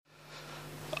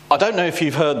I don't know if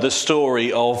you've heard the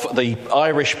story of the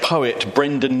Irish poet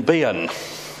Brendan Behan.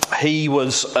 He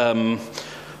was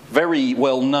very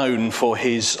well known for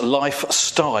his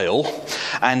lifestyle,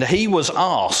 and he was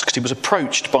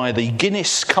approached by the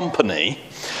Guinness Company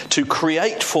to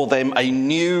create for them a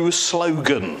new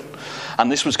slogan. And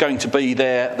this was going to be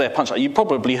their punchline. You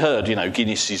probably heard,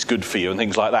 Guinness is good for you and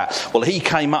things like that. Well, he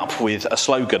came up with a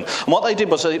slogan. And what they did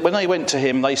was, when they went to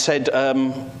him, they said,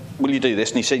 will you do this?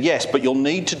 And he said, yes, but you'll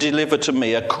need to deliver to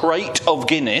me a crate of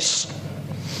Guinness,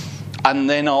 and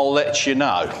then I'll let you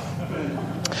know.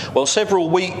 Well, several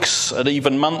weeks and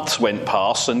even months went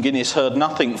past, and Guinness heard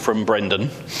nothing from Brendan.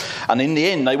 And in the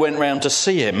end, they went round to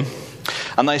see him,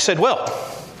 and they said, well,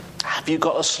 have you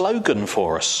got a slogan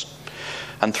for us?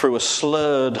 And through a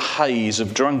slurred haze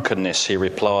of drunkenness, he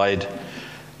replied,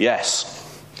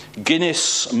 yes,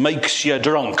 Guinness makes you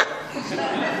drunk.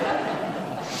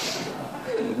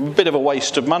 A bit of a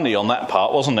waste of money on that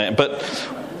part, wasn't it? But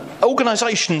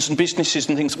organisations and businesses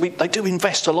and things, they do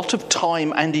invest a lot of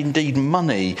time and indeed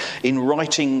money in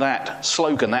writing that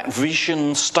slogan, that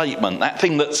vision statement, that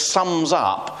thing that sums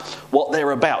up what they're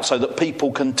about so that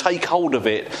people can take hold of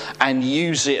it and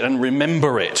use it and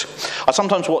remember it. I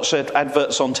sometimes watch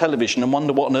adverts on television and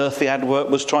wonder what on earth the advert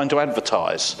was trying to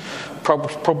advertise.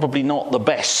 Probably not the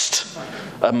best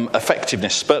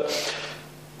effectiveness, but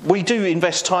we do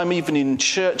invest time even in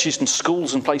churches and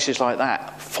schools and places like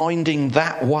that, finding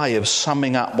that way of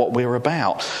summing up what we're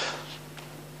about.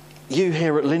 You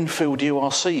here at Linfield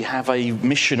URC have a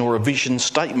mission or a vision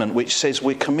statement which says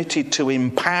we're committed to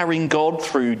encountering God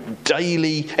through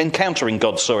daily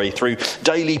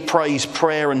praise,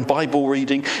 prayer and Bible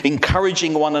reading,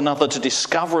 encouraging one another to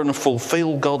discover and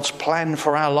fulfil God's plan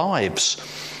for our lives,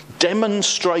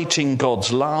 demonstrating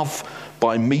God's love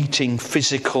by meeting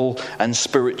physical and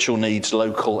spiritual needs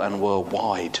local and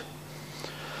worldwide.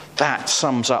 That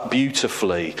sums up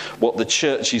beautifully what the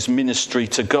church's ministry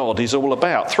to God is all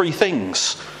about. Three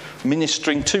things: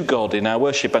 ministering to God in our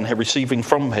worship and receiving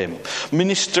from him,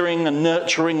 ministering and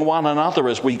nurturing one another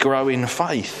as we grow in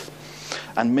faith,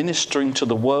 and ministering to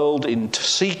the world in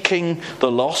seeking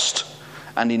the lost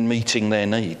and in meeting their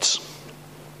needs.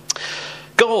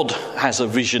 God has a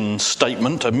vision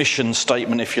statement, a mission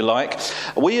statement if you like.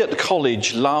 We at the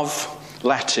college love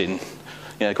Latin.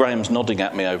 Graham's nodding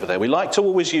at me over there. We like to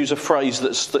always use a phrase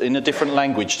that's in a different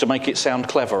language to make it sound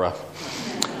cleverer.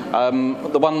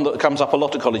 The one that comes up a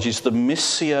lot at college is the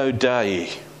Missio Dei,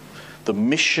 the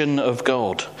mission of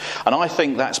God. And I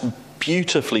think that's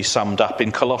beautifully summed up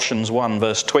in Colossians 1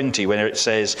 verse 20, where it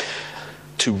says,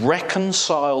 to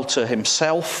reconcile to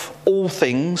himself all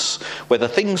things, whether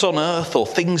things on earth or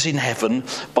things in heaven,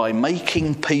 by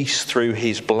making peace through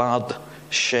his blood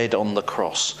shed on the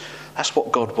cross. That's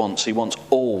what God wants. He wants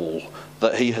all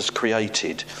that he has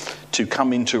created to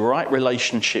come into right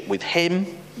relationship with him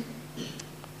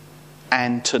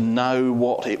and to know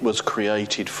what it was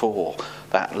created for,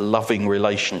 that loving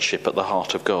relationship at the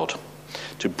heart of God,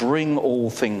 to bring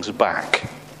all things back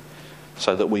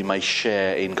so that we may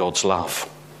share in God's love.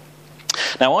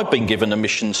 Now, I've been given a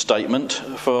mission statement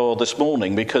for this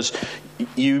morning because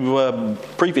you were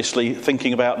previously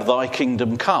thinking about thy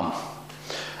kingdom come.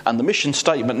 And the mission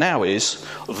statement now is,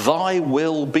 thy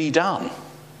will be done.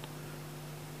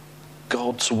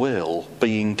 God's will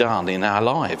being done in our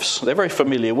lives. They're very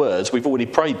familiar words. We've already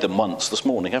prayed them once this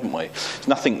morning, haven't we? It's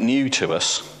nothing new to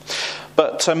us.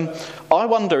 But I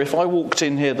wonder if I walked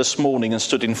in here this morning and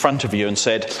stood in front of you and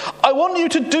said, I want you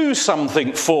to do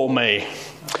something for me,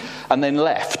 and then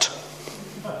left.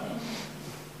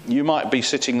 You might be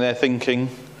sitting there thinking,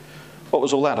 what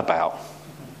was all that about?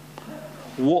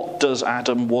 What does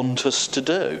Adam want us to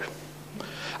do?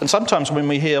 And sometimes when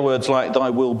we hear words like thy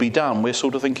will be done, we're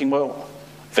sort of thinking, well,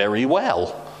 very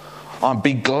well. I'd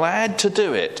be glad to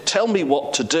do it. Tell me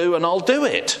what to do and I'll do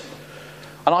it.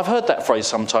 And I've heard that phrase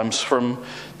sometimes from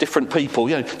different people.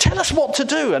 Tell us what to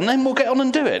do and then we'll get on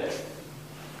and do it.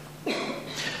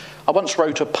 I once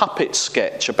wrote a puppet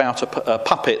sketch about a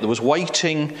puppet that was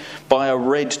waiting by a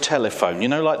red telephone.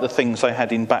 Like the things they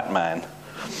had in Batman.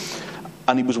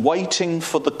 And he was waiting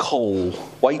for the call,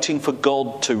 waiting for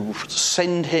God to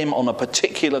send him on a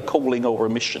particular calling or a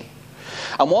mission.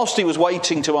 And whilst he was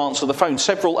waiting to answer the phone,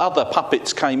 several other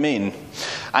puppets came in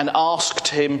and asked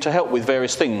him to help with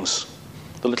various things.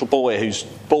 The little boy whose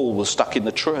ball was stuck in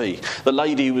the tree, the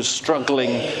lady who was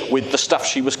struggling with the stuff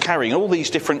she was carrying, all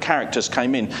these different characters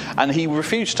came in, and he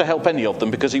refused to help any of them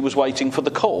because he was waiting for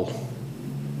the call.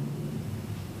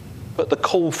 But the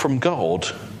call from God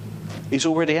is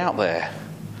already out there.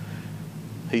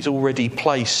 He's already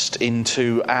placed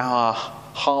into our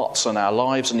hearts and our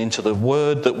lives and into the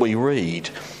word that we read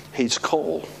his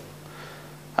call.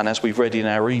 And as we've read in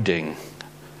our reading,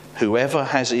 whoever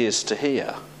has ears to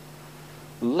hear,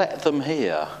 let them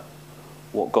hear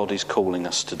what God is calling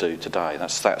us to do today.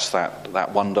 That's that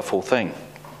wonderful thing.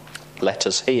 Let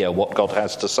us hear what God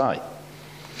has to say.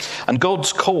 And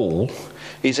God's call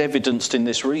is evidenced in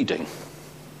this reading.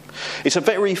 It's a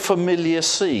very familiar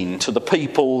scene to the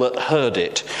people that heard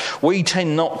it. We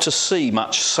tend not to see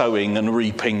much sowing and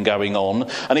reaping going on,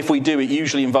 and if we do, it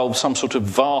usually involves some sort of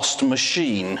vast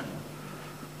machine.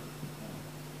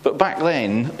 But back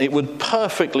then, it was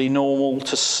perfectly normal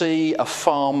to see a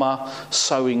farmer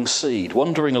sowing seed,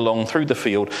 wandering along through the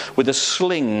field with a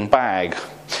sling bag.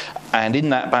 And in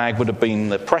that bag would have been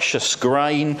the precious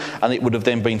grain, and it would have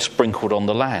then been sprinkled on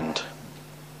the land.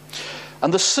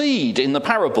 And the seed in the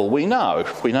parable, we know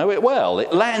it well.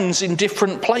 It lands in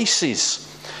different places.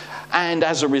 And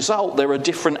as a result, there are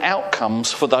different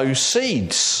outcomes for those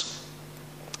seeds.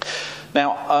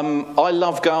 Now, I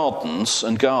love gardens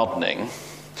and gardening.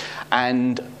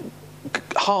 And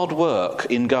hard work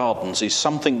in gardens is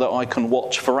something that I can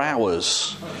watch for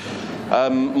hours.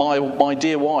 My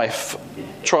dear wife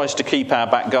tries to keep our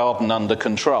back garden under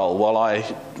control while I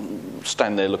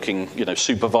stand there looking,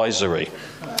 supervisory.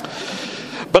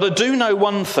 But I do know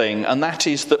one thing, and that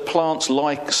is that plants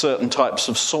like certain types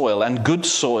of soil, and good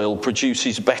soil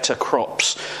produces better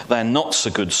crops than not so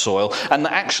good soil. And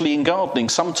that actually in gardening,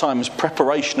 sometimes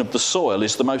preparation of the soil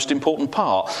is the most important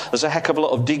part. There's a heck of a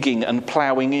lot of digging and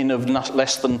ploughing in of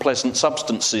less than pleasant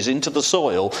substances into the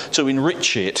soil to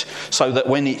enrich it, so that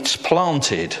when it's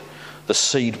planted, the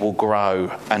seed will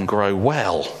grow and grow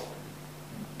well.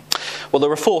 Well,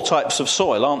 there are 4 types of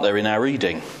soil, aren't there, in our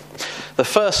reading? The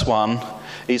first one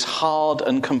is hard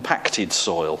and compacted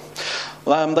soil.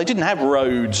 They didn't have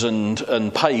roads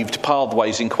and paved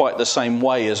pathways in quite the same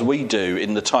way as we do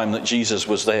in the time that Jesus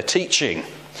was there teaching.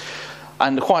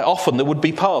 And quite often there would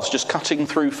be paths just cutting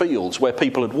through fields where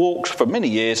people had walked for many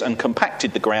years and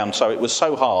compacted the ground so it was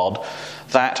so hard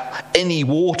that any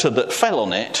water that fell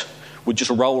on it would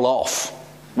just roll off.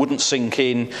 Wouldn't sink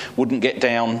in, wouldn't get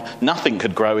down, nothing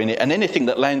could grow in it, and anything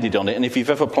that landed on it, and if you've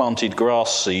ever planted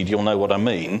grass seed, you'll know what I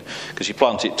mean, because you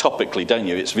plant it topically, don't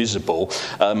you? It's visible.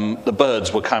 The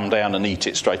birds will come down and eat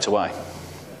it straight away.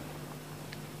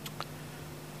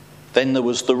 Then there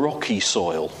was the rocky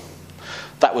soil.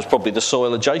 That was probably the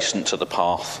soil adjacent to the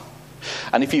path.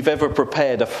 And if you've ever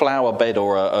prepared a flower bed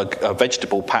or a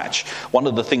vegetable patch, one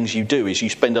of the things you do is you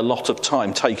spend a lot of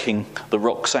time taking the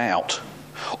rocks out.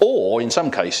 Or, in some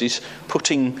cases,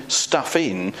 putting stuff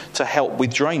in to help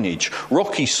with drainage.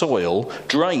 Rocky soil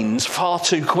drains far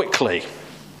too quickly.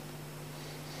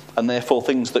 And therefore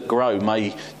things that grow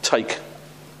may take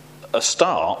a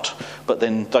start, but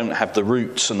then don't have the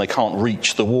roots and they can't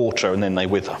reach the water and then they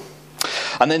wither.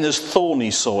 And then there's thorny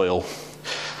soil.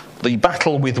 The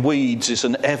battle with weeds is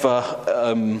an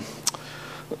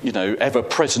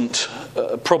ever-present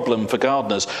problem for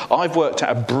gardeners. I've worked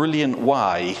out a brilliant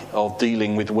way of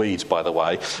dealing with weeds, by the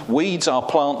way. Weeds are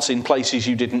plants in places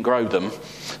you didn't grow them.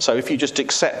 So if you just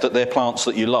accept that they're plants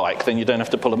that you like, then you don't have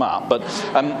to pull them up. But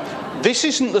this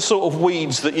isn't the sort of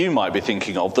weeds that you might be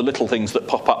thinking of, the little things that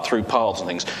pop up through paths and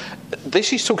things.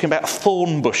 This is talking about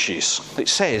thorn bushes. It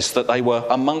says that they were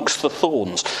amongst the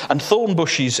thorns. And thorn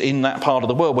bushes in that part of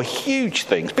the world were huge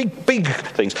things, big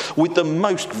things, with the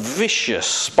most vicious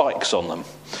spikes on them.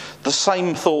 The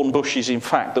same thorn bushes, in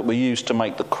fact, that were used to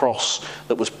make the cross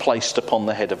that was placed upon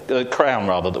the head of crown,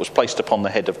 that was placed upon the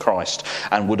head of Christ,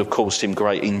 and would have caused him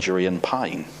great injury and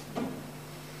pain.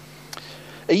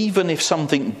 Even if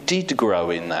something did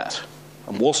grow in that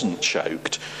and wasn't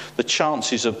choked, the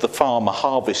chances of the farmer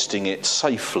harvesting it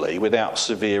safely without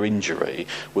severe injury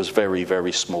was very,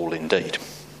 very small indeed.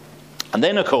 And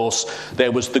then, of course,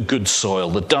 there was the good soil,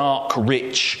 the dark,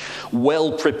 rich,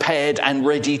 well-prepared and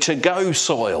ready-to-go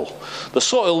soil. The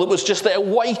soil that was just there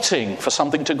waiting for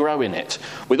something to grow in it,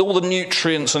 with all the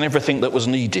nutrients and everything that was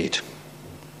needed.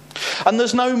 And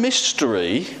there's no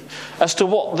mystery as to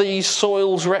what these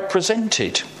soils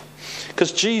represented,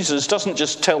 because Jesus doesn't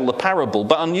just tell the parable,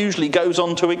 but unusually goes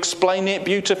on to explain it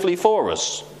beautifully for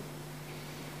us.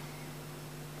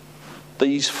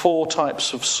 These 4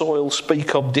 types of soil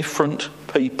speak of different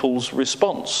people's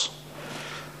response.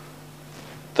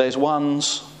 There's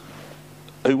ones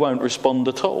who won't respond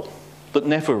at all, that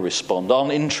never respond,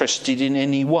 aren't interested in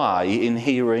any way in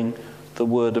hearing the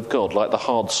word of God, like the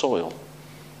hard soil.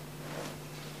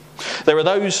 There are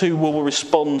those who will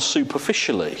respond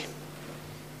superficially,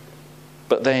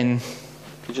 but then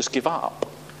they just give up.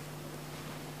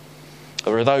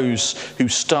 There are those who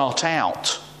start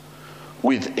out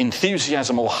with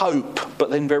enthusiasm or hope, but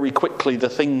then very quickly the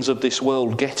things of this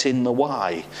world get in the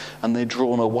way and they're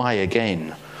drawn away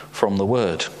again from the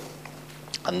word.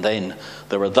 And then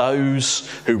there are those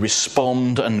who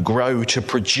respond and grow to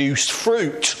produce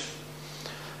fruit.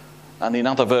 And in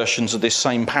other versions of this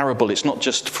same parable, it's not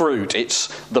just fruit, it's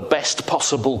the best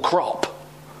possible crop.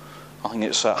 I think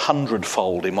it's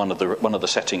 100-fold in one of the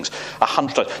settings.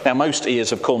 100. Now, most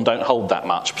ears of corn don't hold that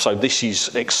much, so this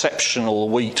is exceptional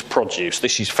wheat produce.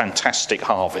 This is fantastic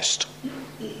harvest.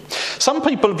 Some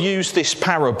people have used this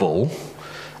parable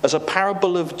as a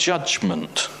parable of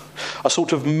judgment, a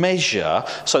sort of measure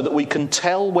so that we can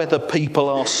tell whether people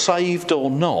are saved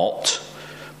or not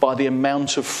by the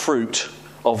amount of fruit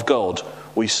of God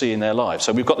we see in their lives.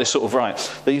 So we've got this sort of,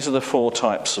 right, these are the 4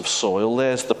 types of soil,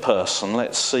 there's the person,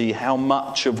 let's see how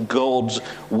much of God's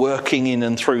working in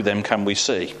and through them can we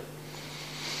see.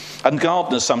 And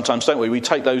gardeners sometimes, don't we? We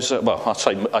take those,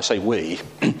 I say we.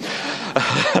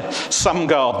 Some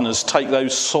gardeners take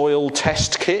those soil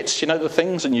test kits, you know the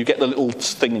things, and you get the little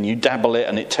thing and you dabble it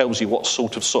and it tells you what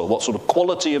sort of soil, what sort of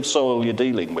quality of soil you're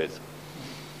dealing with.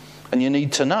 And you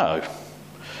need to know.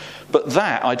 But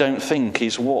that, I don't think,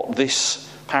 is what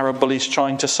this parable is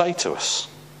trying to say to us.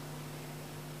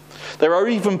 There are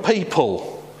even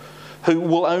people who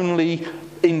will only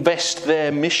invest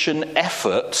their mission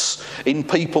efforts in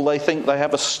people they think they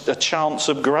have a chance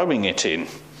of growing it in,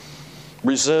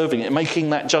 reserving it,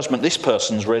 making that judgment. This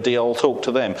person's ready, I'll talk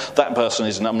to them. That person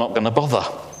isn't, I'm not going to bother.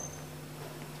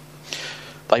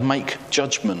 They make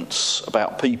judgments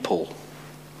about people.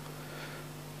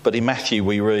 But in Matthew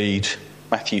we read,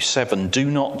 Matthew 7, do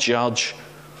not judge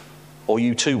or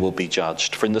you too will be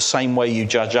judged. For in the same way you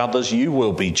judge others, you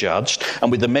will be judged.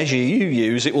 And with the measure you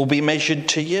use, it will be measured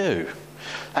to you.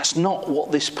 That's not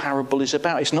what this parable is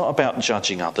about. It's not about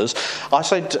judging others. I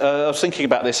was thinking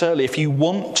about this earlier. If you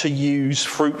want to use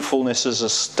fruitfulness as a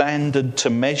standard to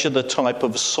measure the type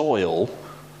of soil,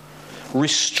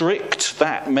 restrict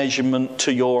that measurement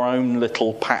to your own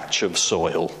little patch of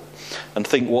soil and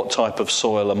think, what type of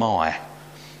soil am I?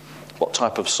 What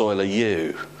type of soil are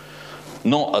you?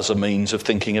 Not as a means of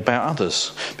thinking about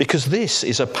others. Because this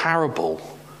is a parable,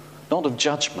 not of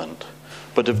judgment,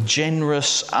 but of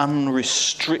generous,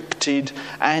 unrestricted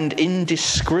and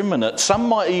indiscriminate, some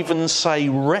might even say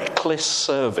reckless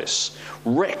service,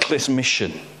 reckless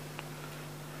mission.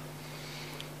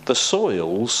 The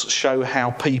soils show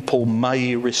how people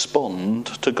may respond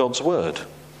to God's word.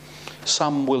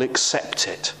 Some will accept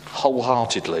it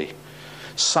wholeheartedly.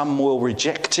 Some will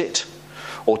reject it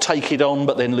or take it on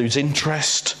but then lose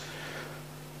interest.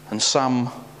 And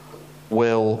some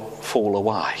will fall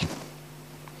away.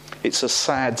 It's a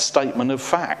sad statement of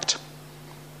fact.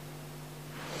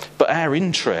 But our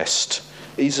interest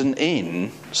isn't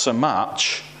in so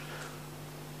much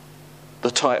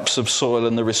the types of soil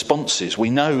and the responses. We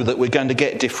know that we're going to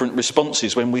get different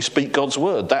responses when we speak God's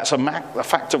word. That's a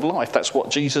fact of life. That's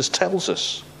what Jesus tells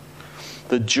us.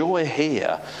 The joy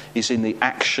here is in the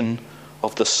action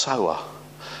of the sower.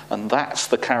 And that's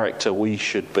the character we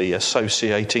should be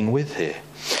associating with here.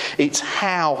 It's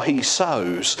how he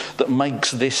sows that makes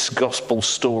this gospel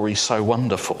story so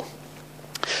wonderful.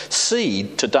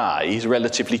 Seed today is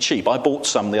relatively cheap. I bought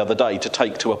some the other day to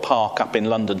take to a park up in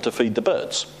London to feed the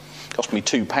birds. It cost me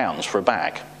 £2 for a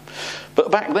bag. But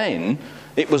back then,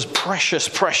 it was precious,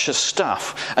 precious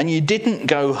stuff. And you didn't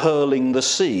go hurling the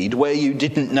seed where you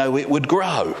didn't know it would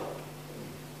grow.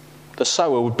 The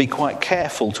sower would be quite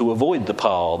careful to avoid the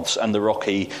paths and the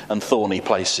rocky and thorny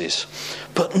places.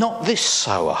 But not this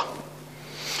sower.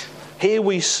 Here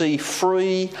we see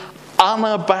free,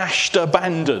 unabashed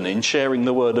abandon in sharing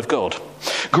the word of God.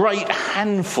 Great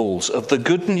handfuls of the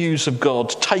good news of God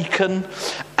taken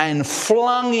and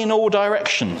flung in all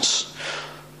directions.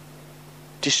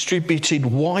 Distributed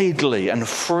widely and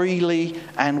freely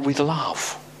and with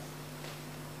love.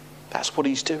 That's what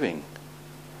he's doing.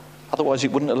 Otherwise,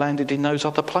 it wouldn't have landed in those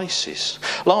other places.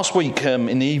 Last week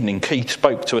in the evening, Keith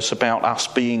spoke to us about us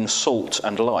being salt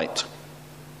and light.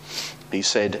 He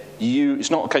said, it's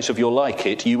not a case of you're like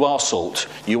it, you are salt,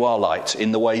 you are light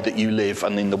in the way that you live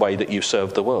and in the way that you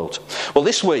serve the world. Well,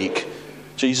 this week,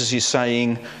 Jesus is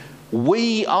saying,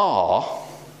 we are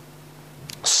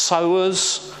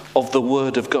sowers of the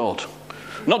word of God.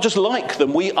 Not just like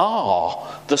them, we are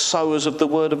the sowers of the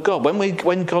word of God.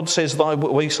 When God says,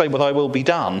 we say, well, thy will be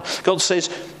done, God says,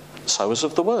 sowers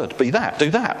of the word, be that, do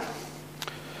that.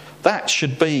 That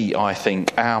should be, I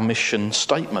think, our mission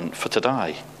statement for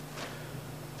today.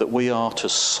 That we are to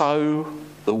sow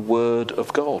the word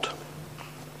of God.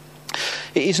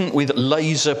 It isn't with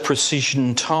laser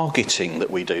precision targeting that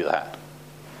we do that,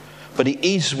 but it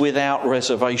is without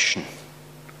reservation.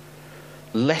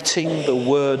 letting the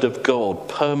word of God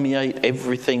permeate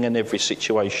everything and every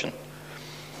situation.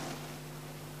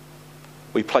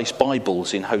 We place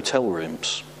Bibles in hotel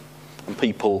rooms, and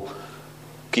people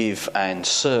give and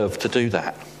serve to do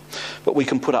that. But we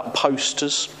can put up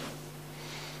posters,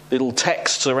 little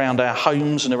texts around our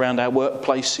homes and around our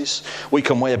workplaces. We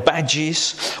can wear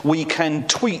badges. We can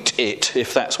tweet it,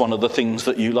 if that's one of the things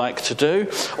that you like to do.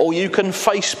 Or you can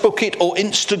Facebook it, or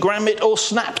Instagram it, or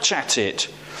Snapchat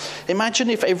it. Imagine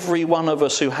if every one of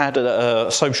us who had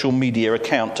a social media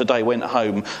account today went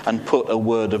home and put a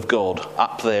word of God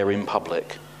up there in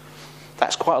public.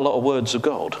 That's quite a lot of words of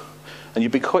God. And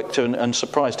you'd be quick to and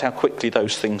surprised how quickly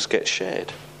those things get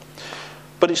shared.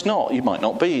 But it's not, you might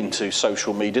not be into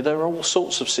social media. There are all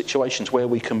sorts of situations where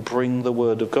we can bring the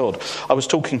word of God. I was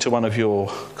talking to one of your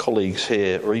colleagues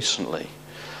here recently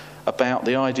about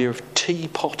the idea of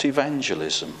teapot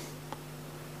evangelism.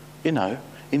 You know,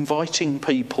 inviting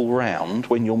people round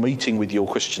when you're meeting with your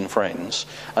Christian friends,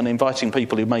 and inviting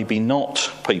people who may be not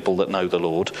people that know the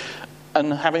Lord,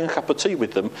 and having a cup of tea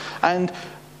with them. And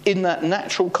in that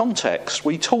natural context,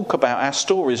 we talk about our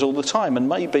stories all the time, and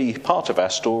maybe part of our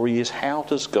story is, how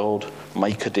does God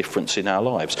make a difference in our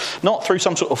lives? Not through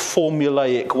some sort of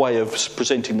formulaic way of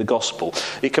presenting the gospel.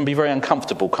 It can be very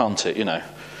uncomfortable, can't it? You know,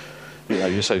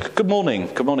 you say, good morning,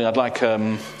 I'd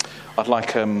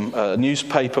like a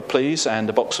newspaper, please, and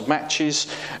a box of matches,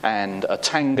 and a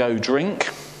tango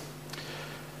drink.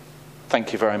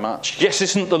 Thank you very much. Yes,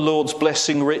 isn't the Lord's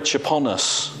blessing rich upon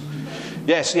us?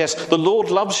 Yes, the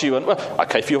Lord loves you. And well,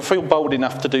 okay, if you feel bold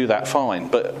enough to do that, fine.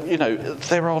 But, you know,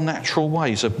 there are natural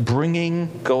ways of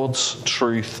bringing God's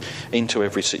truth into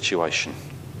every situation.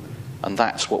 And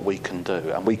that's what we can do.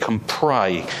 And we can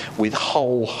pray with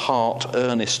whole heart,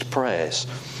 earnest prayers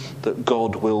that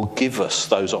God will give us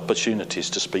those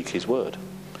opportunities to speak his word.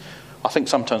 I think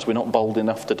sometimes we're not bold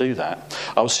enough to do that.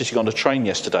 I was sitting on a train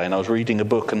yesterday and I was reading a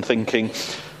book and thinking,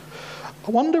 I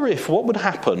wonder what would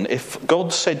happen if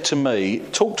God said to me,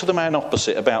 talk to the man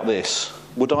opposite about this.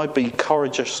 Would I be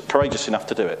courageous enough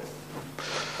to do it?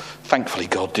 Thankfully,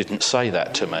 God didn't say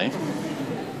that to me.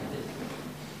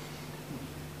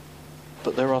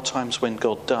 But there are times when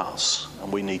God does,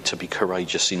 and we need to be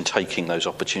courageous in taking those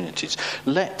opportunities.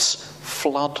 Let's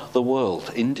flood the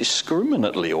world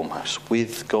indiscriminately almost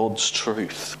with God's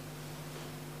truth.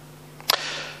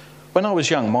 When I was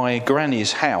young, my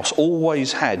granny's house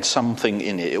always had something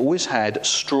in it. It always had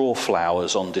straw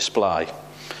flowers on display,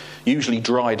 usually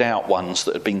dried out ones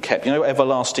that had been kept. You know,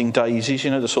 everlasting daisies,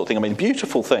 you know, the sort of thing. I mean,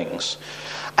 beautiful things.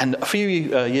 And a few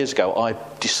years ago, I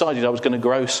decided I was going to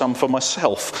grow some for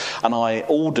myself. And I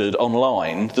ordered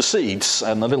online the seeds,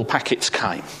 and the little packets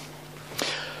came.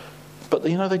 But,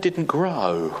 you know, they didn't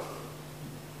grow.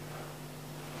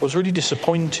 I was really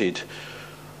disappointed.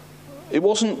 It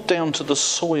wasn't down to the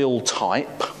soil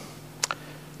type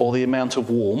or the amount of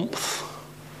warmth.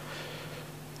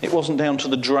 It wasn't down to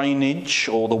the drainage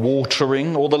or the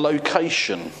watering or the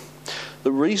location.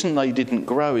 The reason they didn't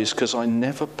grow is because I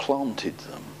never planted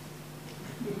them.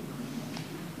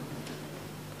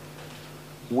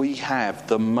 We have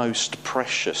the most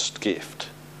precious gift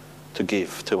to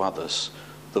give to others,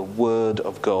 the word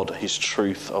of God, his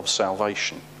truth of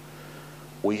salvation.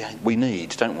 We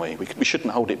need, don't we? We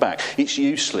shouldn't hold it back. It's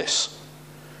useless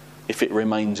if it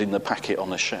remains in the packet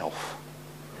on a shelf.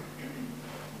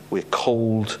 We're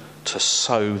called to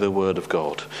sow the word of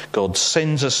God. God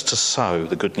sends us to sow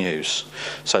the good news.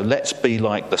 So let's be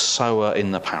like the sower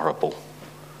in the parable.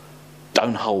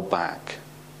 Don't hold back.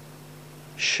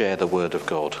 Share the word of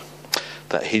God,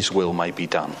 that his will may be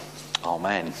done.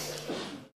 Amen.